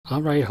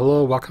All right,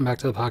 hello, welcome back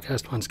to the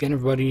podcast once again,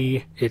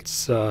 everybody.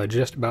 It's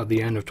just about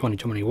the end of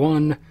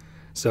 2021,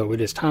 so it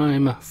is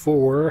time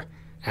for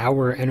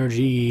our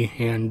energy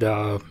and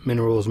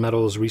minerals,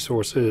 metals,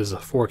 resources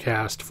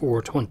forecast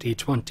for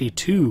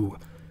 2022.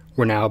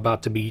 We're now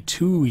about to be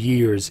 2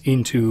 years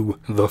into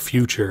the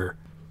future.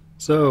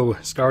 So,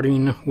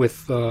 starting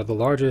with the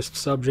largest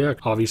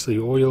subject, obviously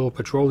oil,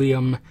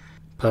 petroleum,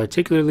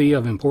 particularly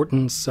of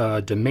importance,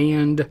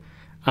 demand.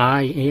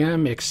 I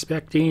am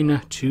expecting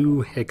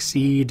to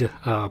exceed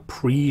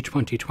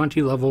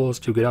pre-2020 levels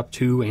to get up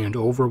to and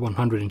over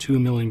 102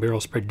 million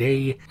barrels per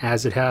day,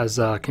 as it has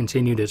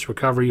continued its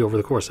recovery over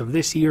the course of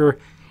this year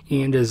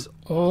and is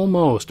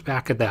almost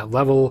back at that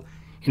level.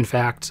 In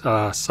fact,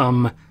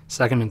 some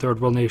second and third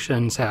world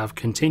nations have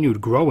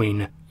continued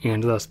growing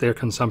and thus their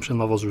consumption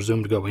levels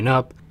resumed going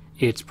up.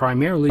 It's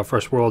primarily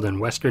first world and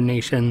Western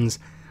nations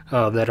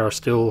that are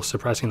still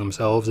suppressing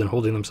themselves and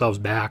holding themselves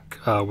back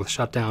with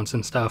shutdowns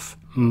and stuff.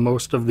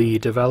 Most of the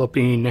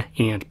developing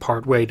and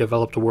partway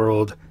developed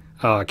world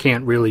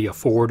can't really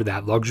afford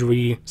that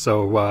luxury,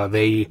 so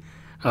they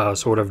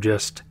sort of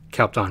just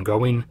kept on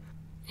going.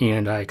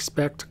 And I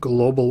expect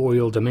global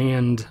oil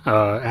demand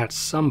at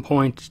some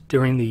point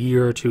during the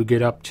year to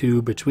get up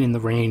to between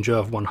the range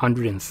of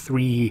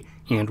 103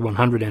 and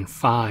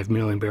 105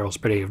 million barrels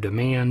per day of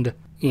demand.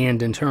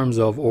 And in terms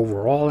of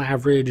overall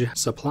average,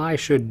 supply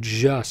should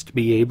just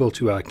be able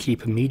to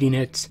keep meeting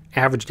it,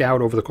 averaged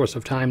out over the course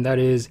of time, that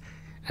is,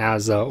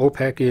 as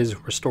OPEC is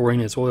restoring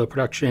its oil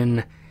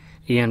production,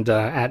 and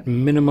at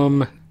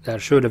minimum, that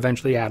should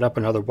eventually add up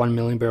another 1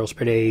 million barrels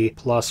per day,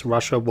 plus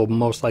Russia will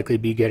most likely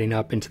be getting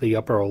up into the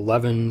upper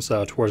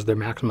 11s towards their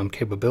maximum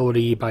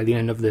capability by the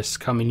end of this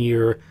coming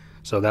year,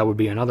 so that would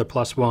be another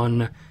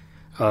 +1.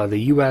 The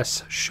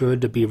US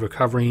should be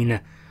recovering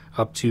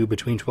up to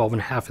between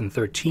 12.5 and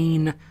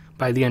 13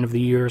 by the end of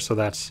the year, so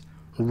that's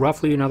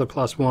roughly another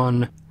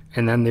 +1.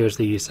 And then there's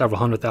the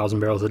several 100,000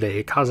 barrels a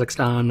day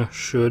Kazakhstan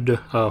should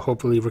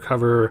hopefully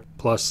recover,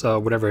 plus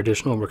whatever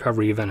additional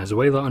recovery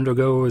Venezuela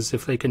undergoes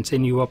if they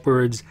continue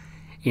upwards.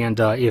 And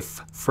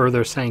if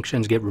further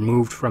sanctions get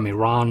removed from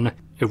Iran,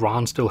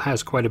 Iran still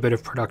has quite a bit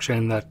of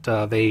production that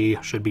they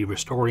should be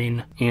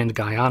restoring. And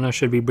Guyana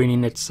should be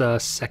bringing its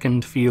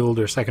second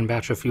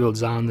batch of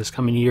fields on this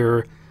coming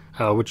year,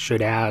 which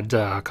should add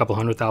a couple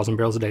 100,000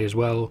 barrels a day as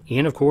well.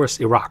 And of course,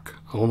 Iraq.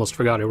 I almost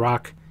forgot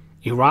Iraq.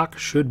 Iraq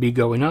should be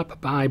going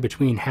up by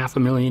between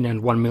 500,000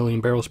 and 1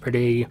 million barrels per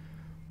day.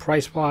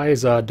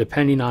 Price-wise,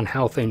 depending on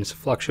how things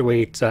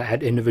fluctuate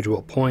at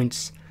individual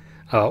points,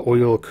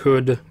 oil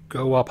could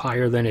go up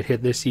higher than it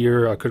hit this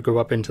year, could go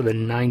up into the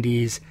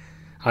 90s.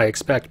 I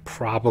expect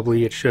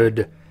probably it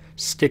should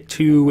stick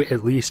to,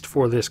 at least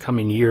for this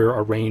coming year,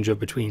 a range of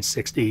between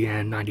 $60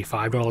 and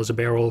 $95 a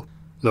barrel.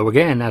 Though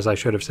again, as I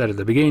should have said at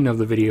the beginning of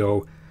the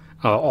video,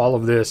 all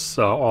of this,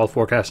 all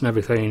forecasts and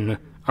everything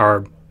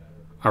are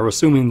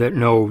assuming that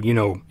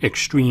no,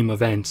 extreme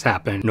events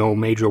happen, no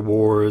major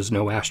wars,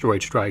 no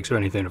asteroid strikes or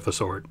anything of the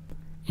sort.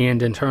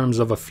 And in terms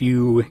of a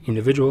few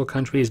individual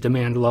countries'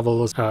 demand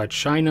levels,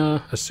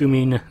 China,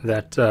 assuming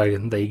that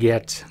they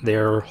get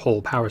their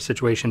whole power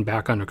situation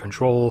back under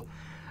control,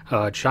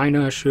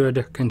 China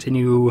should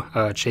continue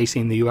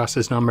chasing the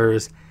US's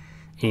numbers.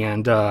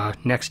 And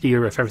next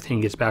year, if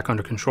everything gets back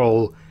under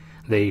control,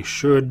 they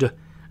should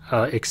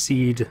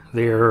exceed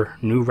their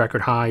new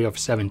record high of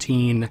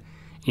 17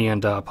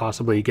 and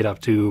possibly get up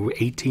to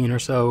 18 or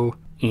so.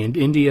 And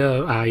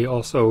India, I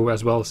also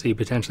as well see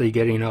potentially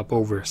getting up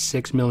over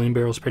 6 million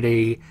barrels per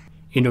day.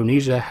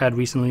 Indonesia had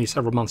recently,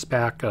 several months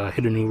back,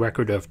 hit a new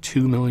record of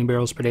 2 million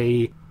barrels per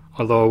day,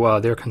 although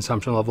their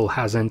consumption level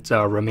hasn't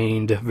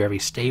remained very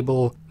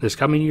stable. This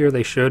coming year,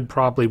 they should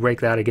probably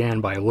break that again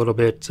by a little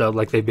bit,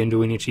 like they've been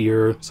doing each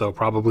year, so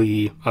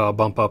probably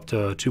bump up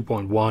to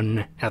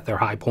 2.1 at their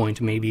high point,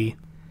 maybe.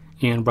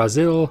 And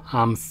Brazil,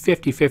 I'm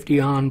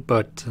 50-50 on,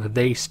 but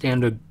they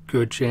stand a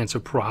good chance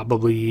of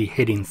probably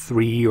hitting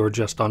 3 or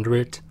just under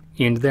it.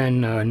 And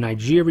then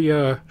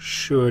Nigeria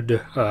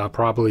should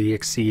probably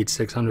exceed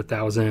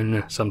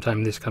 600,000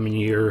 sometime this coming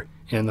year.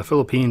 And the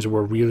Philippines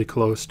were really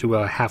close to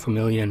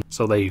 500,000,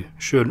 so they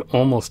should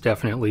almost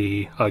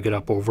definitely get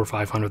up over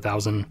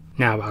 500,000.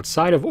 Now,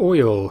 outside of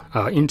oil,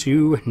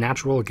 into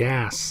natural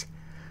gas.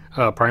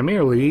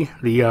 Primarily,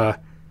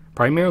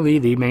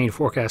 the main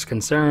forecast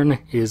concern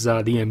is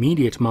the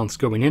immediate months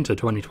going into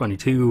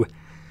 2022.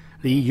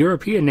 The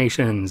European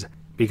nations,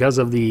 because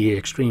of the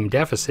extreme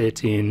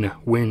deficit in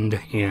wind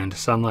and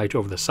sunlight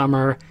over the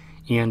summer,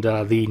 and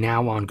the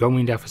now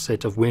ongoing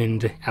deficit of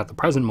wind at the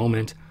present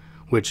moment,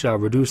 which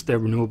reduced their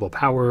renewable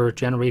power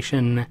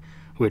generation,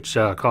 which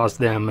caused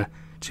them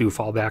to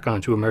fall back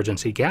onto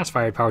emergency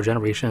gas-fired power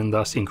generation,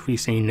 thus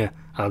increasing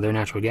their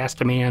natural gas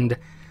demand,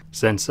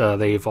 since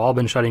they've all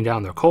been shutting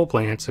down their coal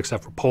plants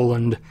except for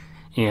Poland,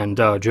 and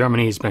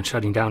Germany's been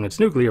shutting down its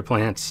nuclear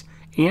plants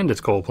and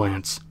its coal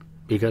plants,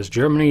 because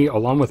Germany,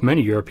 along with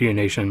many European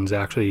nations,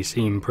 actually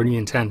seem pretty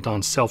intent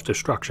on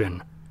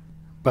self-destruction.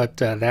 But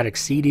that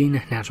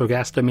exceeding natural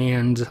gas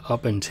demand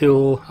up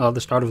until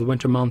the start of the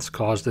winter months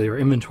caused their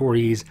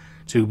inventories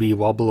to be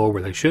well below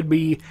where they should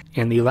be,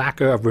 and the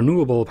lack of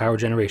renewable power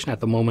generation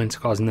at the moment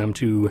causing them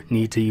to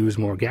need to use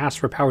more gas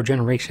for power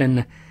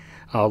generation,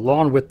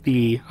 along with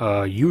the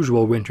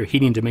usual winter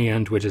heating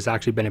demand, which has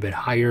actually been a bit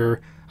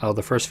higher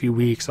the first few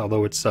weeks,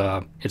 although it's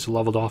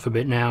leveled off a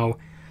bit now,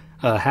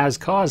 has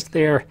caused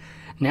their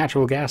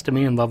natural gas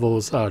demand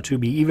levels to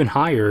be even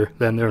higher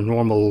than their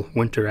normal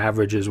winter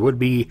averages would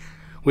be,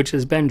 which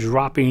has been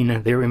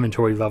dropping their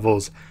inventory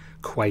levels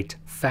quite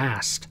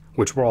fast,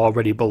 which were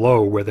already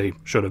below where they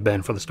should have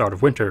been for the start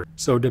of winter.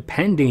 So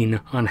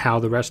depending on how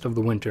the rest of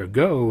the winter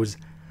goes,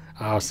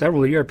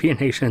 several European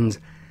nations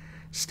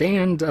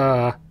stand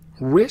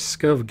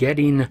risk of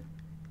getting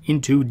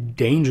into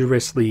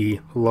dangerously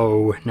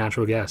low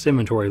natural gas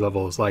inventory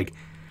levels, like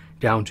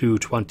down to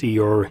 20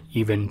 or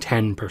even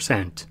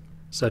 10%.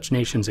 Such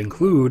nations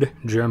include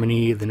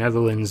Germany, the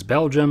Netherlands,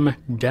 Belgium,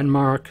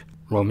 Denmark,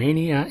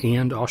 Romania,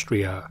 and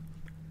Austria.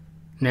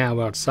 Now,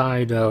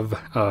 outside of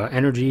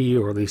energy,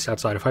 or at least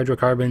outside of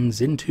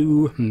hydrocarbons,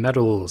 into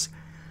metals.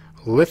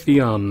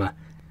 Lithium.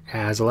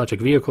 As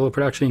electric vehicle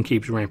production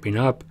keeps ramping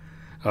up,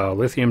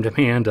 lithium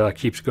demand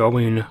keeps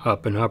going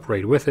up and up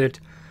right with it,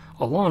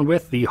 along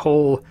with the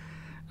whole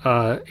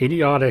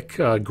idiotic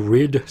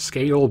grid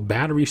scale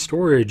battery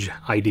storage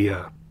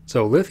idea.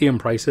 So lithium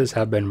prices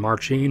have been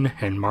marching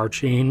and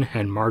marching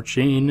and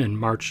marching and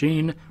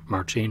marching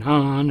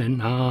on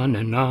and on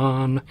and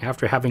on.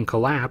 After having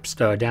collapsed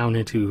down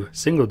into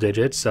single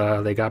digits,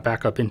 they got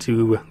back up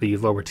into the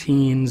lower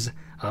teens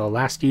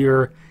last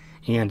year,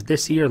 and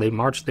this year they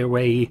marched their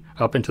way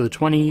up into the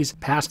 20s,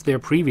 past their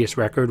previous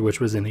record,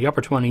 which was in the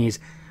upper 20s,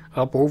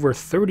 up over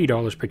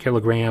 $30 per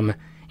kilogram,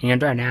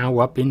 and are now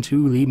up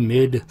into the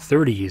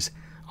mid-30s.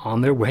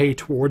 On their way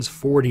towards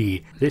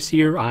 40. This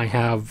year, I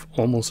have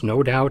almost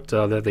no doubt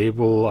that they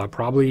will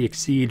probably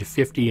exceed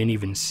 50 and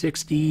even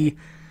 60.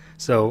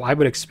 So I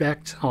would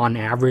expect, on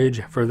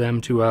average, for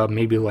them to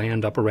maybe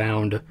land up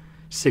around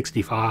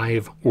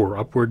 65 or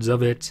upwards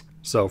of it.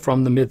 So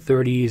from the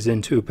mid-30s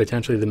into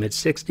potentially the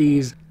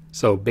mid-60s.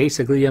 So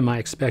basically, am I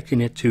expecting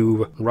it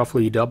to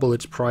roughly double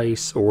its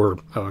price or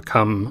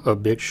come a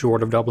bit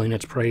short of doubling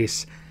its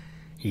price?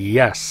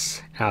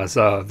 Yes, as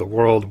the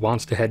world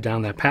wants to head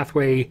down that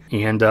pathway,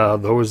 and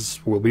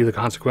those will be the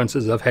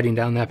consequences of heading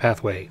down that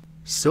pathway.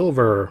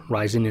 Silver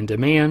rising in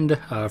demand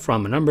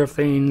from a number of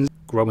things.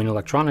 Growing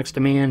electronics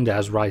demand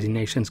as rising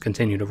nations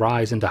continue to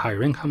rise into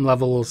higher income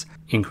levels.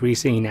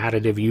 Increasing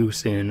additive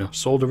use in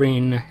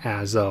soldering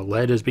as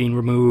lead is being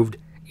removed.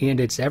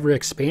 And its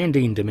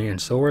ever-expanding demand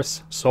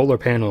source, solar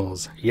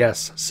panels.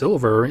 Yes,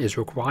 silver is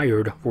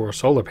required for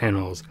solar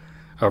panels,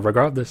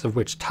 regardless of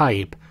which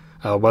type.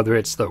 Whether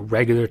it's the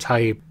regular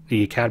type,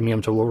 the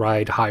cadmium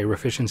telluride higher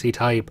efficiency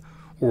type,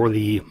 or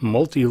the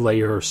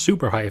multi-layer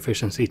super high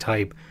efficiency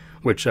type,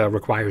 which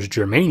requires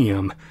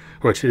germanium,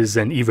 which is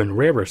an even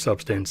rarer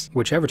substance.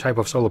 Whichever type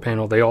of solar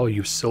panel, they all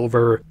use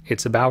silver.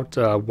 It's about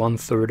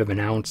 1/3 of an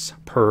ounce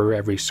per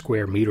every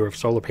square meter of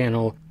solar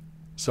panel.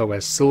 So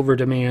as silver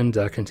demand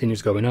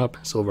continues going up,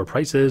 silver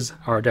prices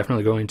are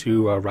definitely going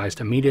to rise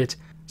to meet it.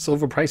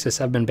 Silver prices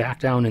have been back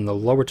down in the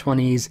lower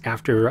 20s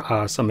after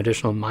some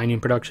additional mining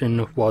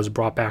production was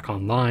brought back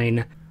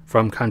online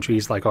from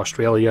countries like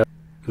Australia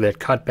that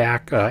cut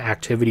back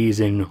activities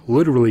in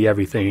literally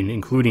everything,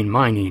 including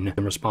mining,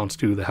 in response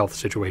to the health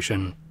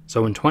situation.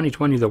 So in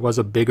 2020, there was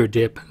a bigger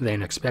dip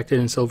than expected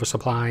in silver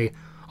supply,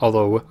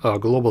 although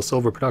global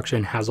silver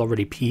production has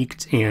already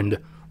peaked and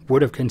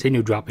would have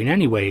continued dropping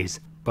anyways.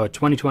 But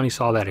 2020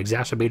 saw that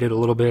exacerbated a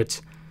little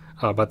bit.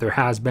 But there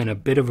has been a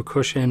bit of a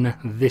cushion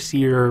this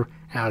year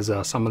as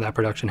some of that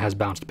production has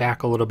bounced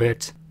back a little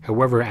bit.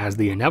 However, as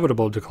the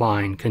inevitable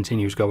decline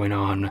continues going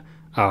on,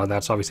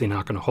 that's obviously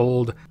not going to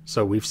hold.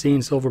 So we've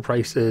seen silver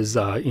prices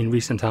in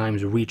recent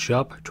times reach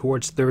up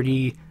towards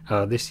 30.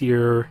 This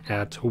year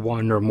at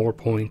 1 or more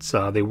points,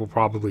 they will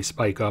probably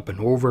spike up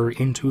and over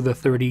into the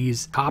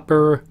 30s.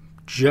 Copper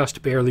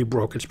just barely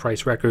broke its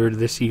price record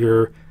this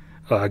year,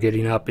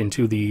 getting up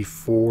into the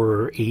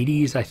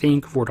 480s, I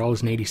think,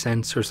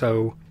 $4.80 or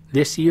so.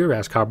 This year,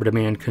 as copper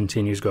demand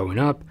continues going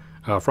up,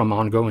 from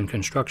ongoing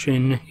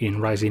construction in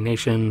rising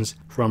nations,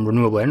 from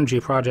renewable energy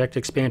project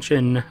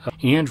expansion,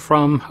 and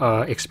from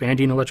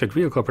expanding electric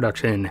vehicle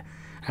production,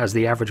 as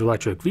the average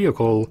electric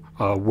vehicle,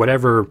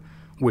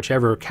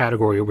 whichever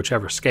category or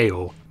whichever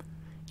scale,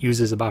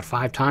 uses about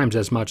 5 times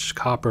as much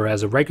copper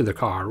as a regular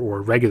car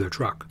or regular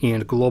truck.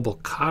 And global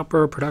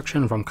copper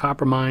production from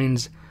copper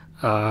mines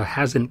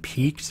hasn't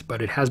peaked,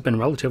 but it has been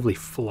relatively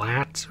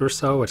flat or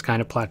so. It's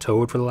kind of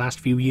plateaued for the last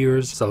few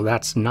years, so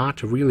that's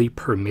not really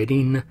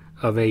permitting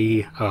of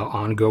a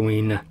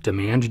ongoing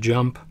demand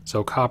jump.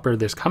 So copper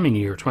this coming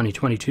year,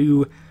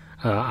 2022,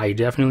 I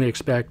definitely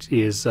expect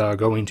is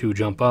going to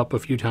jump up a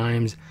few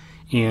times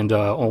and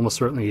almost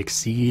certainly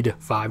exceed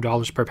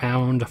 $5 per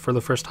pound for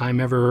the first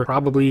time ever.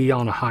 Probably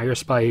on a higher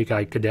spike,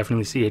 I could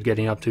definitely see it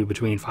getting up to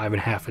between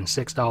 $5.50 and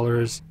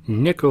 $6.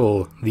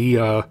 Nickel,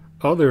 the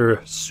other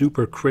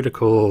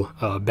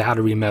supercritical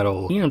battery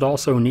metal, and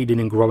also needed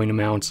in growing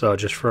amounts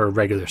just for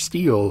regular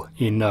steel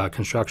in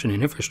construction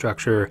and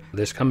infrastructure.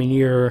 This coming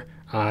year,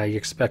 I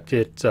expect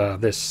it,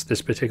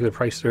 this particular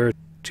price surge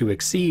to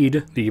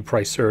exceed the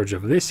price surge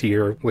of this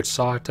year, which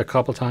saw it a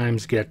couple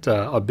times get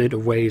a bit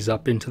of ways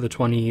up into the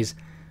 20s.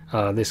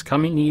 This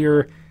coming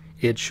year,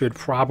 it should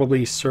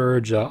probably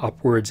surge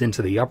upwards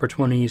into the upper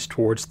 20s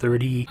towards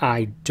 30.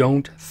 I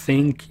don't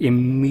think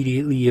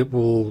immediately it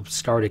will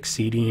start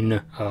exceeding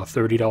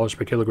 $30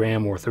 per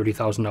kilogram or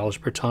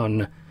 $30,000 per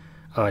ton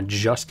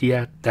just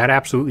yet. That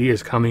absolutely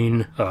is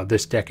coming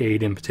this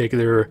decade in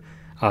particular.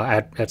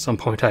 At some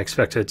point I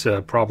expect it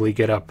to probably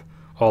get up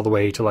all the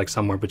way to like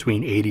somewhere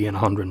between 80 and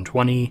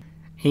 120.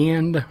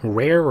 And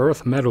rare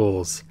earth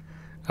metals.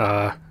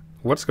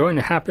 What's going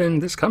to happen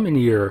this coming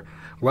year?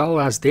 Well,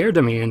 as their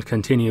demand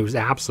continues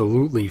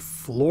absolutely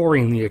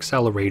flooring the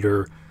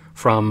accelerator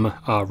from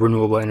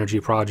renewable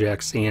energy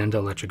projects and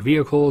electric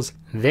vehicles,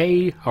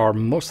 they are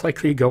most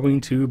likely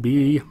going to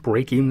be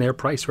breaking their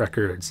price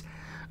records.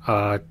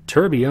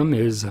 Terbium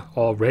is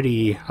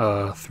already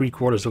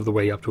 3/4 of the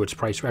way up to its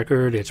price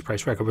record. Its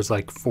price record was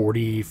like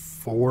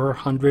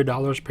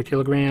 $4,400 per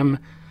kilogram.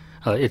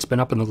 It's been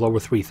up in the lower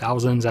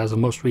 3,000s as of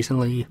most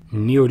recently.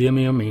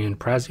 Neodymium and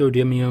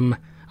praseodymium,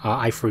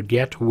 I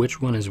forget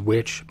which one is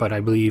which, but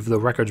I believe the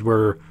records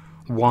were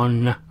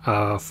one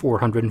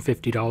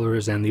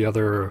 $450 and the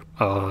other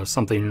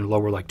something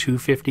lower like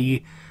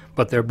 $250,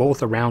 but they're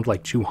both around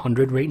like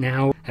 $200 right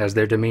now as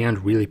their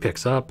demand really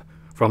picks up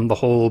from the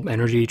whole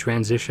energy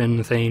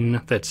transition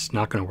thing that's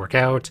not going to work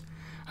out.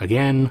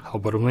 Again, I'll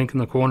put a link in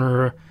the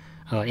corner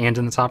and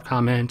in the top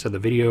comment of the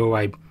video.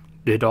 I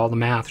did all the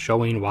math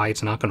showing why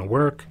it's not going to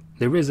work.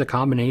 There is a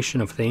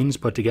combination of things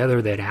put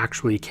together that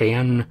actually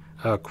can,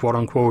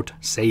 quote-unquote,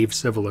 save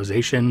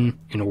civilization,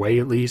 in a way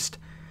at least.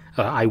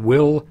 I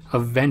will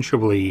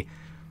eventually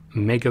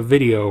make a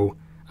video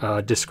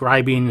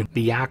describing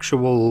the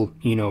actual,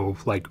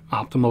 like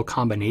optimal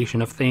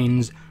combination of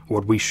things,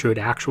 what we should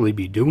actually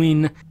be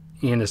doing.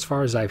 And as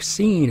far as I've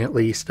seen, at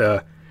least,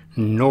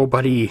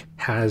 nobody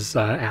has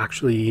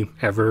actually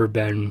ever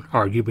been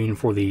arguing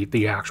for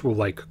the actual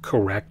like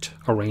correct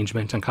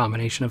arrangement and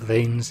combination of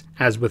things.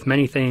 As with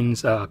many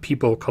things,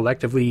 people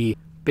collectively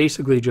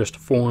basically just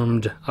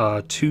formed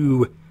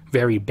two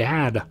very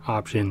bad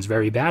options,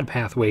 very bad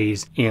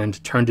pathways,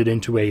 and turned it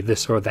into a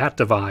this or that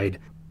divide.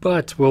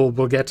 But we'll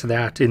get to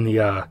that in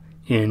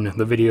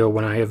the video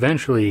when I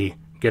eventually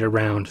get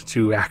around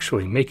to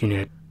actually making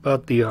it.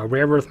 But the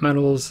rare earth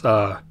metals,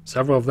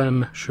 several of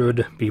them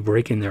should be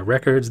breaking their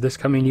records this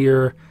coming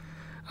year.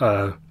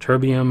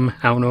 Terbium,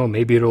 I don't know,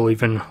 maybe it'll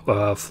even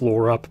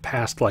floor up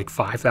past like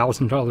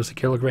 $5,000 a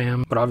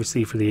kilogram. But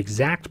obviously for the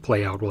exact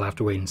play out, we'll have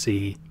to wait and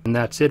see. And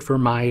that's it for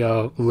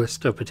my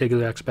list of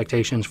particular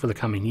expectations for the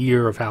coming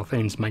year of how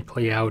things might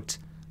play out.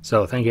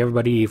 So thank you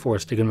everybody for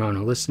sticking around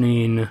and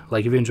listening.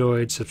 Like if you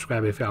enjoyed,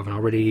 subscribe if you haven't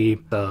already.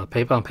 The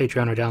PayPal and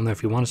Patreon are down there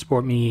if you want to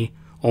support me.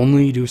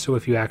 Only do so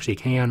if you actually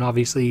can,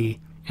 obviously.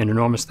 An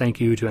enormous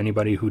thank you to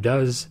anybody who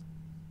does.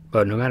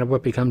 But no matter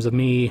what becomes of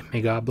me,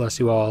 may God bless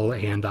you all,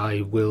 and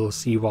I will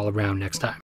see you all around next time.